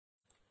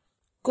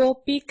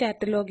Copy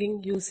cataloging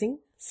using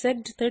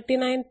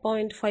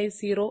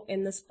Z39.50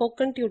 എന്ന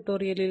spoken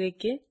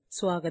ട്യൂട്ടോറിയലിലേക്ക്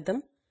സ്വാഗതം.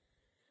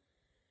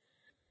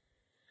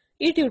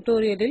 ഈ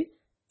ട്യൂട്ടോറിയലിൽ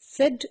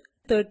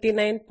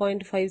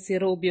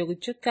Z39.50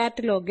 ഉപയോഗിച്ച്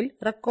കാറ്റലോഗിൽ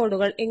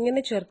റെക്കോർഡുകൾ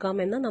എങ്ങനെ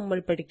ചേർക്കാമെന്ന് നമ്മൾ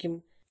പഠിക്കും.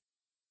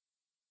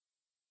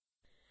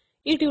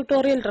 ഈ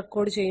ട്യൂട്ടോറിയൽ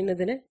റെക്കോർഡ്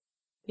ചെയ്യുന്നതിന്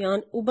ഞാൻ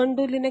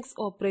Ubuntu Linux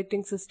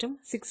operating system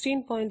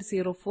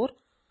 16.04,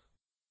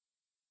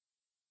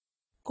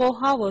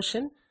 കോഹ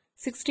version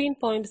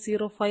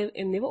 16.05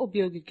 എന്നിവ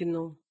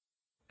ഉപയോഗിക്കുന്നു.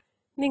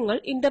 നിങ്ങൾ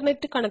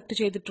ഇന്റർനെറ്റ് കണക്ട്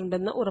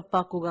ചെയ്തിട്ടുണ്ടെന്ന്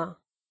ഉറപ്പാക്കുക.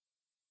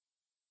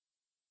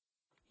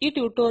 ഈ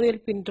ട്യൂട്ടോറിയൽ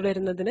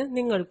പിന്തുടരുന്നതിന്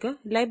നിങ്ങൾക്ക്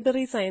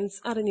ലൈബ്രറി സയൻസ്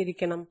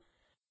അറിഞ്ഞിരിക്കണം.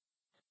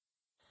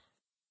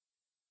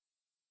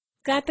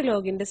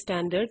 കാറ്റലോഗിന്റെ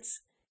സ്റ്റാൻഡേർഡ്സ്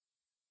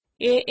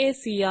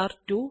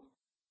AACR2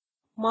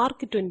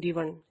 മാർക്ക്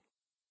 21.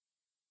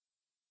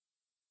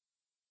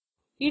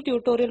 ഈ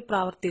ട്യൂട്ടോറിയൽ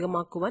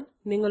പ്രാവർത്തികമാക്കുവാൻ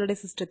നിങ്ങളുടെ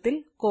സിസ്റ്റത്തിൽ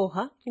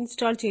കോഹ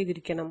ഇൻസ്റ്റാൾ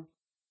ചെയ്തിരിക്കണം.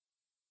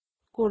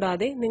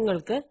 കൂടാതെ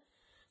നിങ്ങൾക്ക്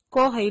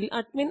കോഹയിൽ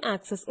അഡ്മിൻ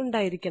ആക്സസ്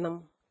ഉണ്ടായിരിക്കണം.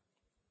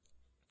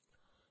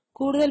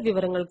 കൂടുതൽ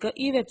വിവരങ്ങൾക്ക്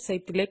ഈ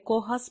വെബ്സൈറ്റിലെ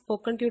കോഹ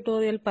സ്പോക്കൺ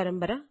ട്യൂട്ടോറിയൽ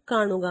പരമ്പര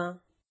കാണുക.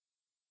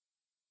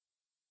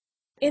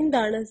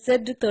 എന്താണ്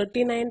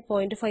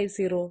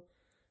Z39.50?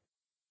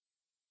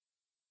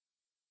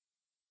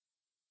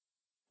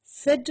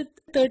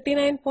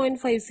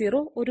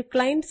 Z39.50 ഒരു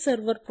client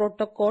server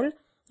protocol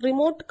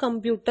remote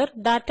computer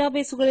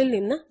ഡാറ്റാബേസുകളിൽ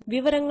നിന്ന്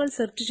വിവരങ്ങൾ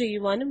സെർച്ച്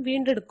ചെയ്യുവാനും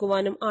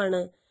വീണ്ടെടുക്കുവാനും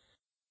ആണ്.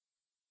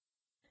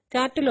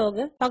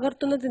 കാറ്റലോഗ്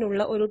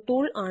പകർത്തുന്നതിനുള്ള ഒരു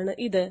ടൂൾ ആണ്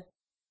ഇത്.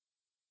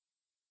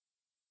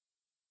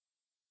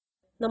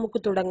 നമുക്ക്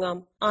തുടങ്ങാം.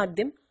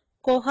 ആദ്യം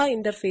കോഹ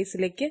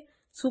ഇന്റർഫേസിലേക്ക്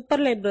സൂപ്പർ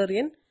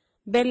ലൈബ്രറിയൻ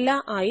ബെല്ല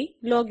ആയി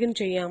ലോഗിൻ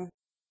ചെയ്യാം.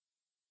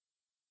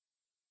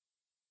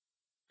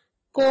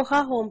 കോഹ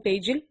ഹോം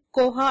പേജിൽ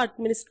കോഹ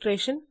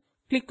അഡ്മിനിസ്ട്രേഷൻ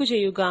ക്ലിക്ക്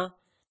ചെയ്യുക.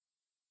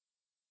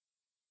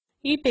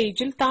 ഈ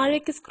പേജിൽ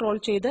താഴേക്ക് സ്ക്രോൾ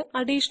ചെയ്ത്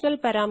അഡീഷണൽ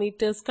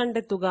പാരാമീറ്റേഴ്സ്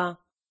കണ്ടെത്തുക.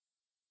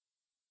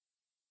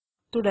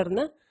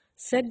 തുടർന്ന്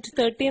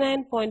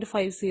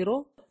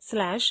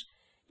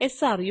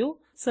Z39.50/SRU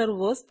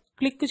സെർവേഴ്സ്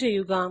ക്ലിക്ക്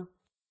ചെയ്യുക.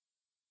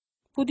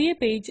 പുതിയ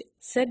പേജ്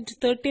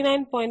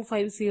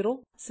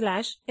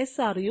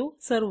Z39.50/SRU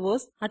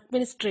സെർവേഴ്സ്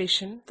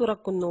അഡ്മിനിസ്ട്രേഷൻ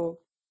തുറക്കുന്നു.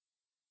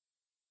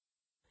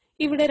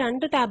 ഇവിടെ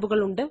രണ്ട് ടാബുകൾ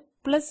ഉണ്ട്: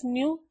 plus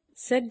new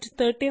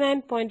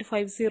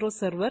Z39.50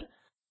 server,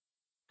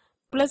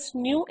 plus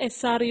new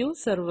SRU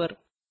server.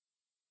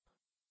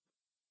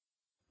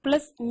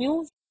 Plus new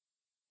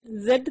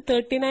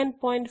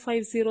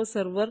Z39.50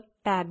 server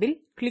ടാബിൽ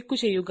ക്ലിക്ക്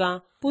ചെയ്യുക.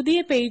 പുതിയ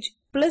page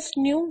plus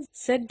new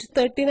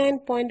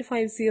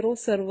Z39.50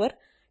 server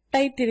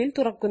ടൈറ്റിലിൽ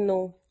തുറക്കുന്നു.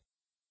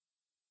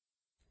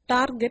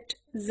 Target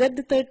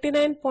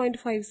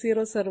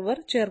Z39.50 server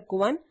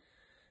ചേർക്കുവാൻ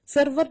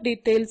server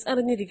details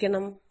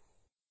അറിഞ്ഞിരിക്കണം.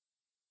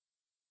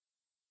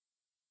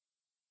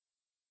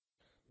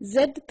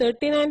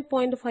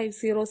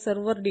 Z39.50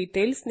 സെർവർ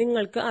ഡീറ്റെയിൽസ്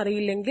നിങ്ങൾക്ക്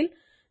അറിയില്ലെങ്കിൽ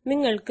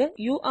നിങ്ങൾക്ക്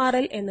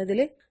URL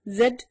എന്നതിലെ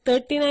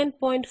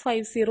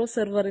Z39.50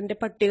 സെർവറിന്റെ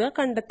പട്ടിക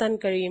കണ്ടെത്താൻ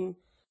കഴിയും.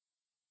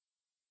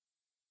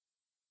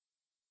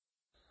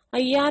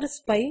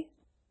 IRSpy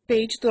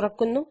പേജ്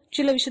തുറക്കുന്നു.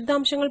 ചില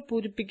വിശദാംശങ്ങൾ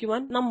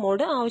പൂരിപ്പിക്കുവാൻ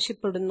നമ്മോട്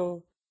ആവശ്യപ്പെടുന്നു.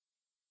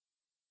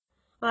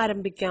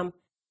 ആരംഭിക്കാം.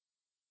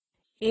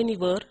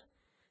 എനിവേർ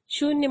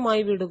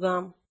ശൂന്യമായി വിടുക.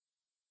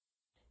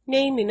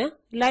 നെയിമിന്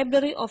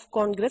ലൈബ്രറി ഓഫ്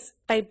കോൺഗ്രസ്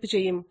ടൈപ്പ്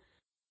ചെയ്യും.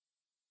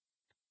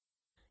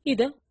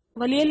 ഇത്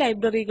വലിയ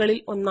ലൈബ്രറികളിൽ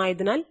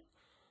ഒന്നായതിനാൽ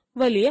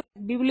വലിയ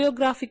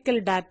ബിബ്ലിയോഗ്രാഫിക്കൽ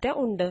ഡാറ്റ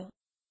ഉണ്ട്.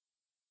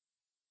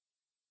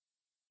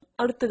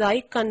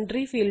 അടുത്തതായി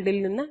കൺട്രി ഫീൽഡിൽ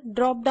നിന്ന്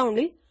ഡ്രോപ്പ്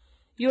ഡൌണിൽ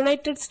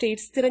യുണൈറ്റഡ്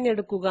സ്റ്റേറ്റ്സ്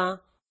തിരഞ്ഞെടുക്കുക.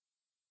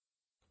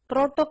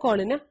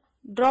 പ്രോട്ടോകോളിന്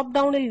ഡ്രോപ്പ്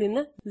ഡൌണിൽ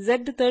നിന്ന്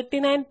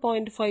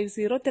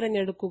Z39.50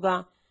 തിരഞ്ഞെടുക്കുക.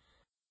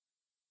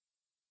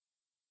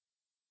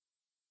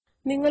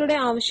 നിങ്ങളുടെ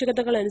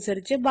ആവശ്യകതകൾ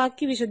അനുസരിച്ച്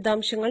ബാക്കി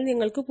വിശദാംശങ്ങൾ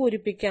നിങ്ങൾക്ക്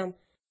പൂരിപ്പിക്കാം.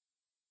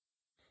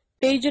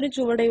 പേജിന്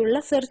ചുവടെയുള്ള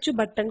സെർച്ച്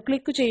ബട്ടൺ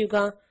ക്ലിക്ക് ചെയ്യുക.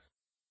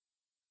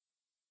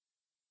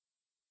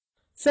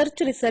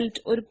 സെർച്ച് റിസൾട്ട്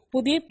ഒരു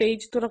പുതിയ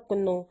പേജ്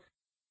തുറക്കുന്നു.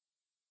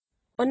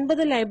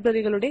 9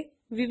 ലൈബ്രറികളുടെ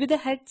വിവിധ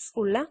ഹെഡ്സ്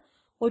ഉള്ള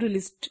ഒരു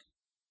list.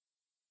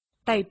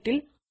 Title,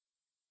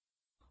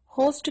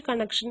 host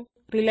connection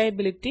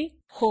reliability,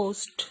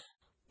 host,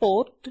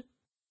 port,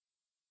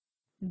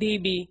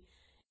 DB.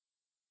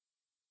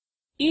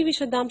 ഈ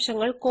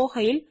വിശദാംശങ്ങൾ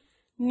കോഹയിൽ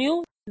ന്യൂ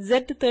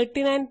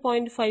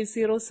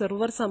Z39.50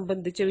 സെർവർ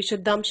സംബന്ധിച്ച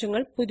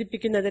വിശദാംശങ്ങൾ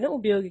പൂരിപ്പിക്കുന്നതിന്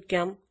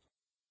ഉപയോഗിക്കാം.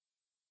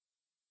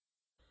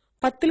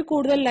 10ൽ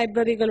കൂടുതൽ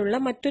ലൈബ്രറികളുള്ള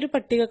മറ്റൊരു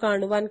പട്ടിക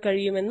കാണുവാൻ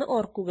കഴിയുമെന്ന്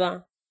ഓർക്കുക.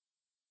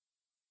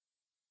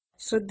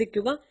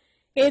 ശ്രദ്ധിക്കുക,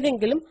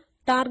 ഏതെങ്കിലും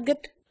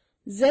ടാർഗറ്റ്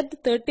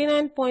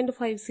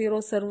Z39.50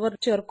 സെർവർ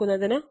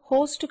ചേർക്കുന്നതിന്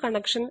ഹോസ്റ്റ്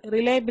കണക്ഷൻ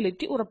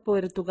റിലയബിലിറ്റി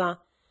ഉറപ്പുവരുത്തുക.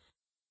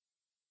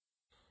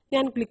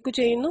 ഞാൻ ക്ലിക്ക്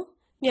ചെയ്യുന്നു.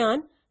 ഞാൻ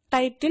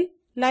title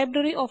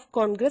library of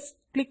Congress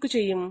click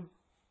ചെയ്യും.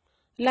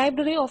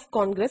 ലൈബ്രറി ഓഫ്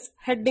കോൺഗ്രസ്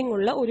ഹെഡിംഗ്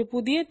ഉള്ള ഒരു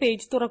പുതിയ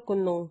പേജ്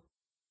തുറക്കുന്നു.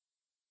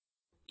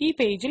 ഈ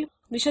പേജിൽ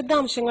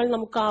വിശദാംശങ്ങൾ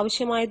നമുക്ക്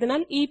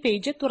ആവശ്യമായതിനാൽ ഈ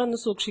പേജ് തുറന്നു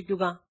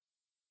സൂക്ഷിക്കുക.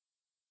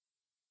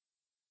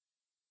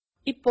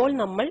 ഇപ്പോൾ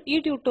നമ്മൾ ഈ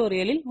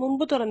ട്യൂട്ടോറിയലിൽ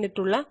മുമ്പ്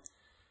തുറന്നിട്ടുള്ള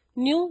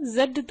ന്യൂ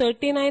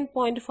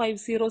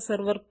Z39.50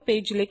 സെർവർ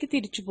പേജിലേക്ക്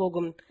തിരിച്ചു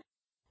പോകും.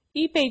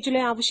 ഈ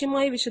പേജിലെ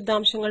ആവശ്യമായ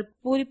വിശദാംശങ്ങൾ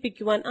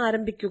പൂരിപ്പിക്കുവാൻ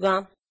ആരംഭിക്കുക.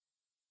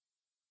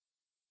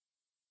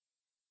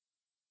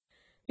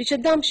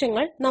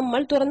 വിശദാംശങ്ങൾ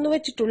നമ്മൾ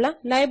തുറന്നുവച്ചിട്ടുള്ള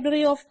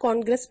ലൈബ്രറി ഓഫ്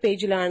കോൺഗ്രസ്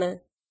പേജിലാണ്.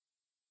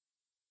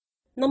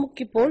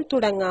 നമുക്കിപ്പോൾ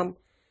തുടങ്ങാം.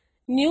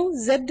 ന്യൂ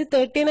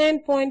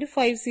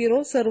Z39.50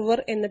 സെർവർ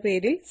എന്ന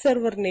പേരിൽ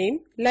server name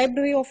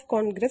library of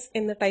Congress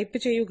എന്ന് ടൈപ്പ്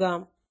ചെയ്യുക.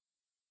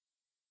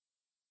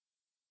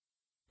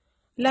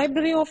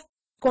 ലൈബ്രറി ഓഫ്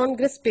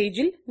കോൺഗ്രസ്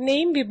പേജിൽ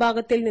നെയിം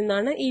വിഭാഗത്തിൽ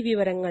നിന്നാണ് ഈ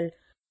വിവരങ്ങൾ.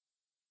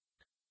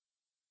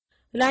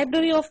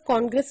 ലൈബ്രറി ഓഫ്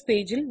കോൺഗ്രസ്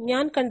പേജിൽ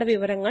ഞാൻ കണ്ട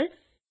വിവരങ്ങൾ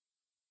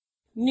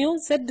ന്യൂ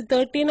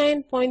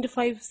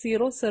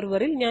Z39.50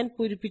 സെർവറിൽ ഞാൻ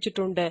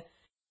പൂരിപ്പിച്ചിട്ടുണ്ട്.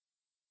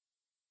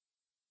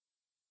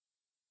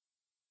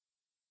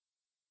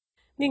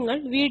 നിങ്ങൾ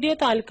വീഡിയോ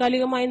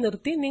താൽക്കാലികമായി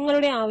നിർത്തി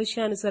നിങ്ങളുടെ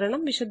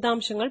ആവശ്യാനുസരണം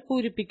വിശദാംശങ്ങൾ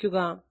പൂരിപ്പിക്കുക.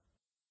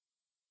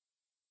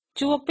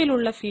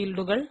 ചുവപ്പിലുള്ള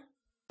ഫീൽഡുകൾ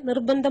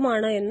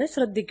നിർബന്ധമാണ് എന്ന്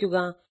ശ്രദ്ധിക്കുക.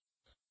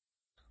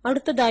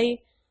 അടുത്തതായി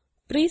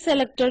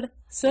pre-selected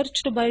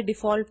searched by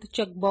default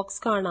check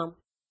box കാണാം.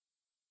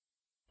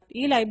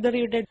 ഈ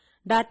ലൈബ്രറിയുടെ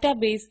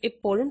ഡാറ്റാബേസ്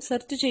എപ്പോഴും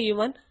സെർച്ച്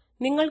ചെയ്യുവാൻ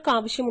നിങ്ങൾക്ക്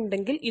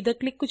ആവശ്യമുണ്ടെങ്കിൽ ഇത്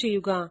ക്ലിക്ക്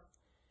ചെയ്യുക.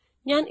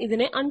 ഞാൻ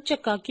ഇതിനെ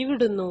അൺചെക്കാക്കി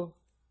വിടുന്നു.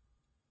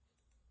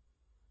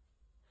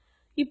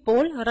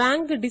 ഇപ്പോൾ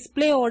റാങ്ക്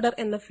ഡിസ്പ്ലേ ഓർഡർ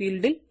എന്ന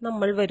ഫീൽഡിൽ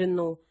നമ്മൾ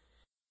വരുന്നു.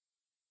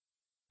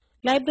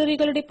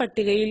 ലൈബ്രറികളുടെ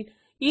പട്ടികയിൽ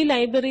ഈ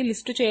ലൈബ്രറി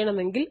ലിസ്റ്റ്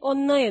ചെയ്യണമെങ്കിൽ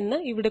 1 എന്ന്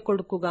ഇവിടെ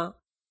കൊടുക്കുക.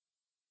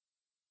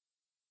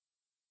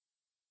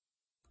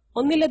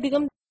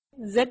 ഒന്നിലധികം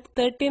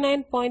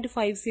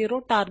Z39.50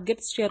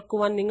 ടാർഗറ്റ്സ്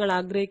ചേർക്കുവാൻ നിങ്ങൾ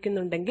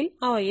ആഗ്രഹിക്കുന്നുണ്ടെങ്കിൽ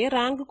അവയെ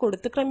റാങ്ക്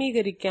കൊടുത്ത്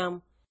ക്രമീകരിക്കാം.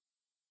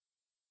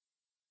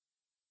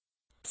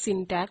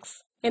 സിന്റാക്സ്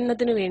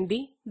എന്നതിനു വേണ്ടി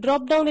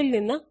ഡ്രോപ്പ് ഡൌണിൽ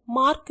നിന്ന്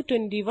മാർക്ക്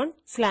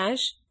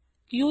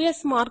 21/US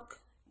മാർക്ക്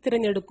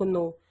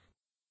തിരഞ്ഞെടുക്കുന്നു.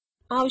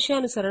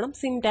 ആവശ്യാനുസരണം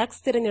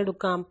സിന്റാക്സ്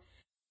തിരഞ്ഞെടുക്കാം.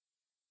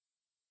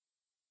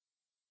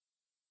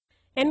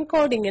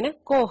 എൻകോഡിംഗിന്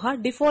കോഹ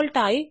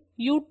ഡിഫോൾട്ടായി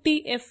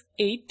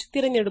UTF-8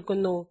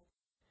 തിരഞ്ഞെടുക്കുന്നു.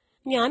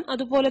 ഞാൻ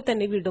അതുപോലെ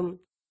തന്നെ വിടും.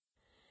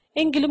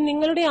 എങ്കിലും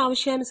നിങ്ങളുടെ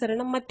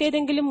ആവശ്യാനുസരണം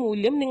മറ്റേതെങ്കിലും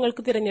മൂല്യം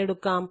നിങ്ങൾക്ക്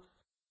തിരഞ്ഞെടുക്കാം.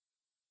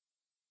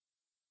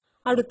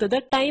 അടുത്തത്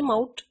time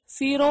out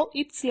 0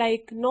 it's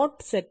like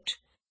not set.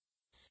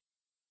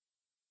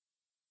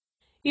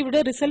 ഇവിടെ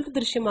റിസൾട്ട്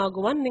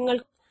ദൃശ്യമാകുവാൻ നിങ്ങൾ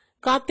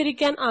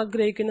കാത്തിരിക്കാൻ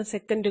ആഗ്രഹിക്കുന്ന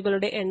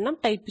സെക്കൻഡുകളുടെ എണ്ണം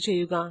ടൈപ്പ്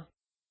ചെയ്യുക.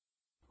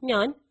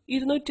 ഞാൻ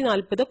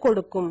 240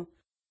 കൊടുക്കും.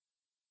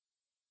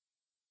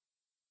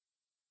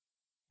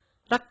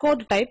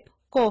 റെക്കോർഡ് ടൈപ്പ്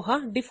കോഹ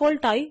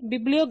ഡിഫോൾട്ടായി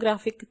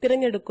ബിബ്ലിയോഗ്രാഫിക്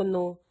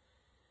തിരഞ്ഞെടുക്കുന്നു.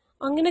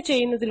 അങ്ങനെ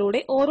ചെയ്യുന്നതിലൂടെ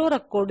ഓരോ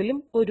റെക്കോർഡിലും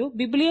ഒരു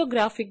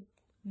ബിബ്ലിയോഗ്രാഫിക്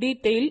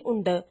ഡീറ്റെയിൽ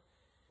ഉണ്ട്.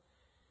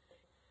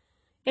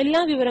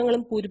 എല്ലാ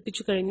വിവരങ്ങളും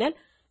പൂരിപ്പിച്ചു കഴിഞ്ഞാൽ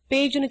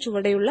പേജിന്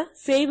ചുവടെയുള്ള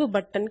സേവ്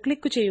ബട്ടൺ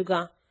ക്ലിക്ക് ചെയ്യുക.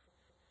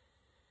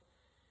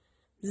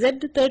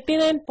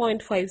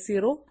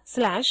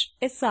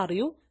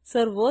 Z39.50/SRU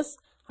സെർവേഴ്സ്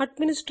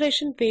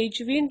അഡ്മിനിസ്ട്രേഷൻ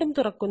പേജ് വീണ്ടും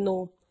തുറക്കുന്നു.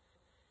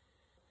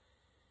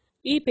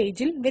 ഈ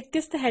പേജിൽ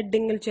വ്യത്യസ്ത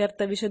ഹെഡിംഗിൽ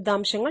ചേർത്ത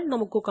വിശദാംശങ്ങൾ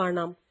നമുക്ക്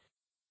കാണാം.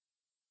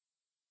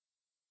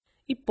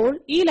 ഇപ്പോൾ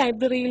ഈ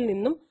ലൈബ്രറിയിൽ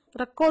നിന്നും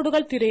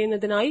റെക്കോർഡുകൾ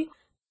തിരയുന്നതിനായി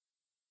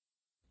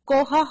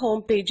കോഹ ഹോം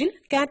പേജിൽ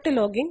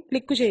കാറ്റലോഗിംഗ്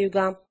ക്ലിക്ക് ചെയ്യുക.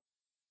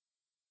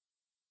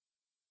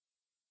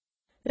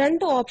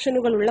 2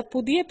 ഓപ്ഷനുകളുള്ള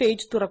പുതിയ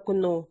പേജ്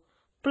തുറക്കുന്നു.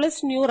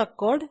 Plus new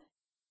record,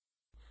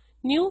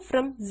 new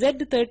from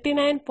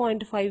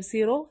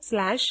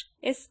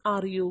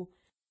Z39.50/SRU,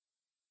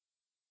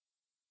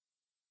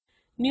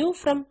 new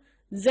from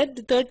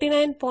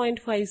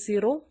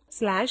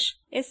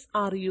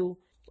Z39.50/SRU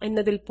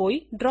എന്നതിൽ പോയി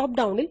ഡ്രോപ്പ്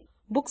ഡൌണിൽ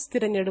ബുക്സ്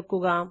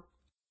തിരഞ്ഞെടുക്കുക.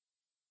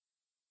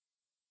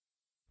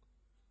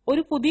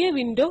 ഒരു പുതിയ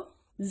വിൻഡോ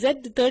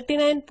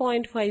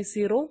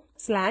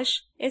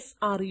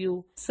Z39.50/SRU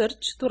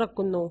സെർച്ച്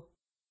തുറക്കുന്നു.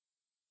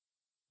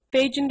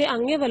 പേജിന്റെ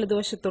അങ്ങേ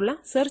വലതുവശത്തുള്ള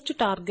സെർച്ച്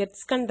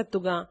ടാർഗറ്റ്സ്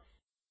കണ്ടെത്തുക.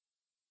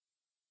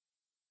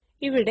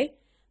 ഇവിടെ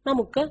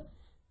നമുക്ക്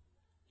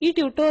ഈ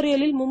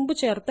ട്യൂട്ടോറിയലിൽ മുമ്പ്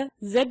ചേർത്ത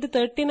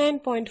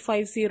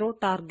Z39.50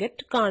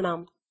 ടാർഗറ്റ് കാണാം.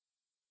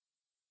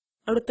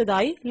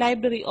 അടുത്തതായി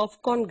library of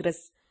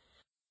Congress.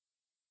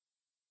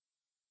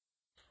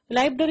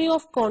 Library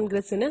of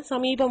കോൺഗ്രസിന്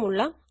സമീപമുള്ള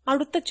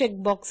അടുത്ത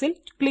ചെക്ക് ബോക്സിൽ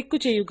ക്ലിക്ക്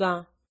ചെയ്യുക.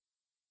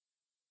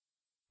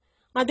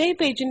 അതേ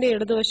പേജിന്റെ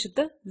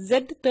ഇടതുവശത്ത്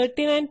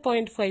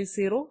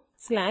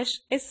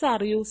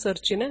Z39.50/SRU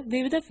സെർച്ചിന്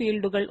വിവിധ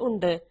ഫീൽഡുകൾ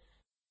ഉണ്ട്.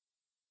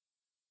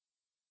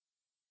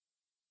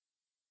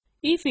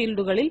 ഈ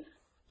ഫീൽഡുകളിൽ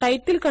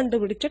ടൈറ്റിൽ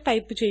കണ്ടുപിടിച്ച്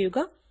ടൈപ്പ് ചെയ്യുക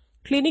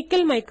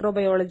ക്ലിനിക്കൽ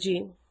മൈക്രോബയോളജി.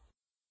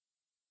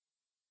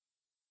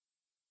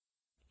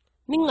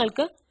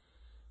 നിങ്ങൾക്ക്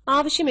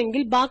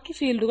ആവശ്യമെങ്കിൽ ബാക്കി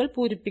ഫീൽഡുകൾ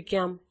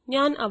പൂരിപ്പിക്കാം.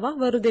 ഞാൻ അവ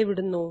വെറുതെ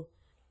വിടുന്നു.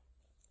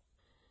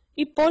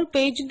 ഇപ്പോൾ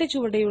പേജിന്റെ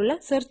ചുവടെയുള്ള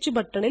സെർച്ച്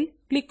ബട്ടണിൽ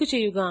ക്ലിക്ക്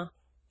ചെയ്യുക.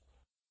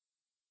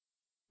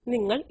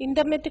 നിങ്ങൾ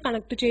ഇന്റർനെറ്റ്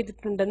കണക്ട്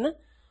ചെയ്തിട്ടുണ്ടെന്ന്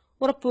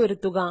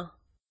ഉറപ്പുവരുത്തുക.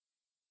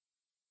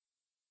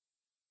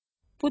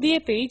 പുതിയ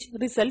പേജ്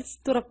റിസൾട്ട്സ്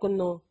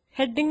തുറക്കുന്നു.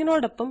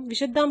 ഹെഡിംഗിനോടൊപ്പം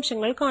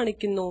വിശദാംശങ്ങൾ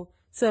കാണിക്കുന്നു.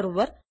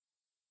 Server,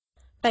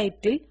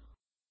 title,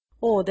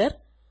 author,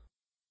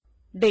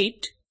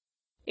 date,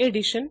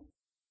 edition,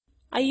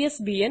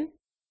 ISBN,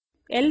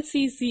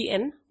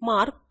 LCCN,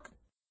 mark,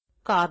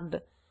 card.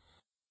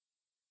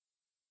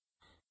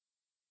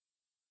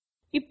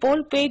 ഇപ്പോൾ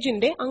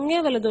പേജിന്റെ അങ്ങേ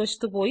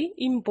വലതുവശത്ത് പോയി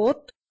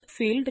ഇമ്പോർട്ട്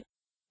ഫീൽഡ്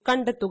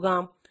കണ്ടെത്തുക.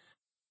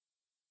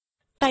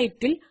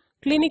 ടൈറ്റിൽ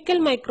ക്ലിനിക്കൽ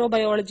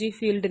മൈക്രോബയോളജി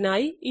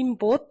ഫീൽഡിനായി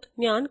ഇമ്പോർട്ട്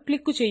ഞാൻ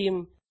ക്ലിക്ക് ചെയ്യും.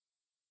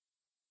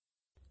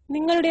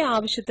 നിങ്ങളുടെ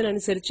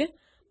ആവശ്യത്തിനനുസരിച്ച്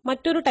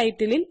മറ്റൊരു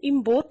ടൈറ്റിലിൽ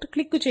ഇമ്പോർട്ട്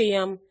ക്ലിക്ക്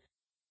ചെയ്യാം.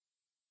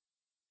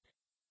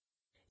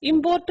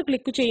 ഇമ്പോർട്ട്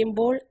ക്ലിക്ക്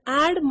ചെയ്യുമ്പോൾ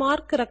ആഡ്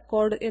മാർക്ക്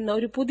റെക്കോർഡ് എന്ന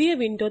ഒരു പുതിയ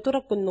വിൻഡോ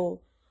തുറക്കുന്നു.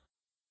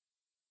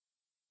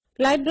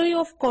 ലൈബ്രറി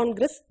ഓഫ്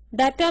കോൺഗ്രസ്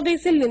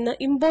ഡാറ്റാബേസിൽ നിന്ന്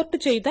ഇമ്പോർട്ട്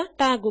ചെയ്ത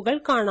ടാഗുകൾ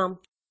കാണാം.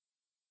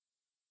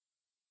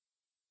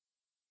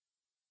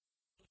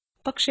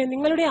 പക്ഷേ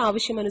നിങ്ങളുടെ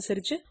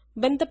ആവശ്യമനുസരിച്ച്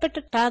ബന്ധപ്പെട്ട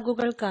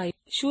ടാഗുകൾക്കായി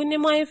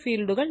ശൂന്യമായ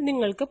ഫീൽഡുകൾ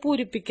നിങ്ങൾക്ക്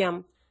പൂരിപ്പിക്കാം.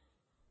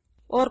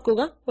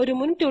 ഓർക്കുക, ഒരു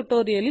മുൻ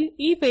ട്യൂട്ടോറിയലിൽ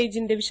ഈ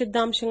പേജിന്റെ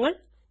വിശദാംശങ്ങൾ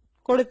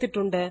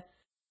കൊടുത്തിട്ടുണ്ട്.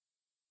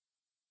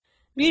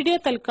 വീഡിയോ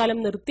തൽക്കാലം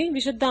നിർത്തി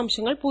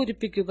വിശദാംശങ്ങൾ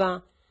പൂരിപ്പിക്കുക.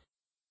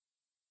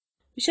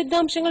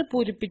 വിശദാംശങ്ങൾ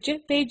പൂരിപ്പിച്ച്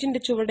പേജിന്റെ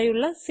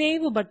ചുവടെയുള്ള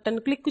സേവ് ബട്ടൺ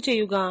ക്ലിക്ക്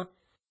ചെയ്യുക.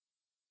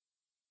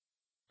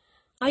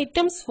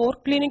 Items four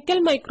clinical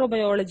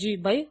microbiology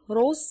by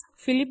rose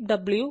Philip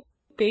W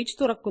page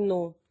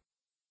തുറക്കുന്നു.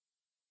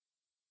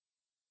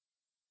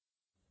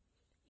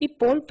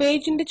 ഇപ്പോൾ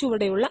പേജിന്റെ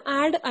ചുവടെയുള്ള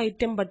ആഡ്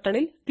ഐറ്റം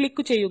ബട്ടണിൽ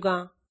ക്ലിക്ക് ചെയ്യുക.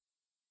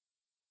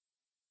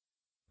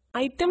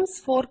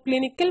 Items four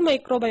clinical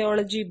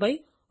microbiology by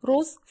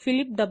rose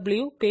Philip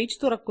W page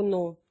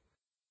തുറക്കുന്നു.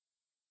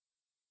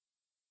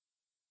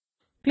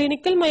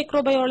 ക്ലിനിക്കൽ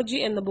മൈക്രോബയോളജി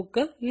എന്ന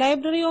ബുക്ക്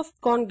ലൈബ്രറി ഓഫ്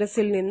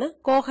കോൺഗ്രസിൽ നിന്ന്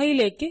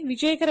കോഹയിലേക്ക്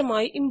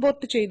വിജയകരമായി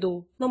ഇമ്പോർട്ട് ചെയ്തു.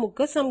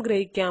 നമുക്ക്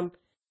സംഗ്രഹിക്കാം.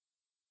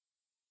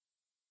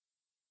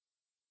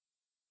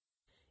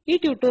 ഈ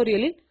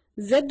ട്യൂട്ടോറിയലിൽ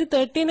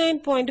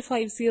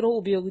Z39.50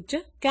 ഉപയോഗിച്ച്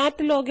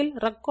കാറ്റലോഗിൽ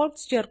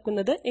റെക്കോർഡ്സ്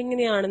ചേർക്കുന്നത്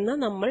എങ്ങനെയാണെന്ന്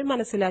നമ്മൾ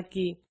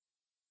മനസ്സിലാക്കി.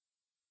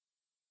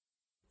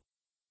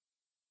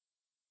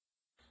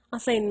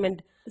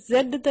 അസൈൻമെന്റ്: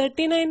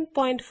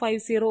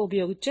 Z39.50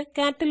 ഉപയോഗിച്ച്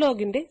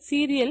കാറ്റലോഗിന്റെ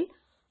സീരിയൽ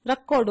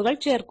റെക്കോർഡുകൾ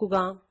ചേർക്കുക.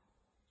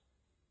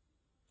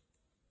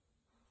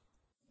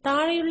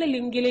 താഴെയുള്ള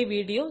ലിങ്കിലെ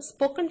വീഡിയോ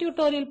സ്പോക്കൺ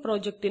ട്യൂട്ടോറിയൽ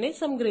പ്രോജക്റ്റിനെ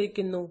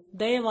സംഗ്രഹിക്കുന്നു.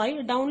 ദയവായി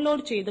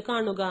ഡൗൺലോഡ് ചെയ്ത്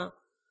കാണുക.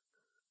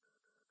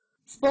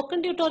 സ്പോക്കൺ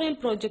ട്യൂട്ടോറിയൽ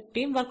പ്രോജക്റ്റ്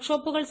ടീം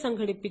വർക്ക്ഷോപ്പുകൾ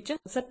സംഘടിപ്പിച്ച്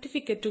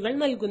സർട്ടിഫിക്കറ്റുകൾ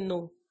നൽകുന്നു.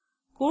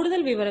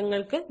 കൂടുതൽ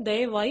വിവരങ്ങൾക്ക്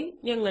ദയവായി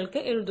ഞങ്ങൾക്ക്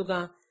എഴുതുക.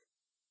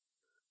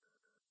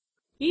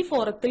 ഈ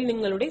ഫോറത്തിൽ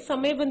നിങ്ങളുടെ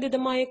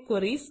സമയബന്ധിതമായ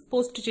ക്വറീസ്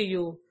പോസ്റ്റ്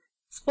ചെയ്യൂ.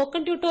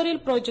 സ്പോക്കൺ ട്യൂട്ടോറിയൽ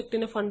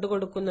പ്രോജക്റ്റിന് ഫണ്ട്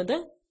കൊടുക്കുന്നത്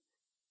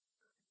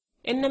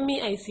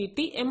NMEICT,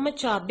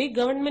 MHRD,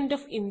 government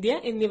of India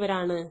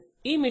എന്നിവരാണ്.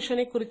 ഈ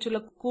മിഷനെക്കുറിച്ചുള്ള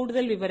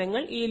കൂടുതൽ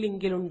വിവരങ്ങൾ ഈ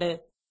ലിങ്കിലുണ്ട്.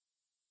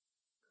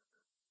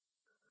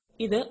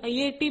 ഇത്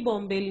IIT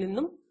ബോംബെയിൽ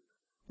നിന്നും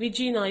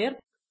വിജി നായർ.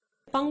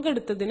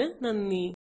 പങ്കെടുത്തതിന് നന്ദി.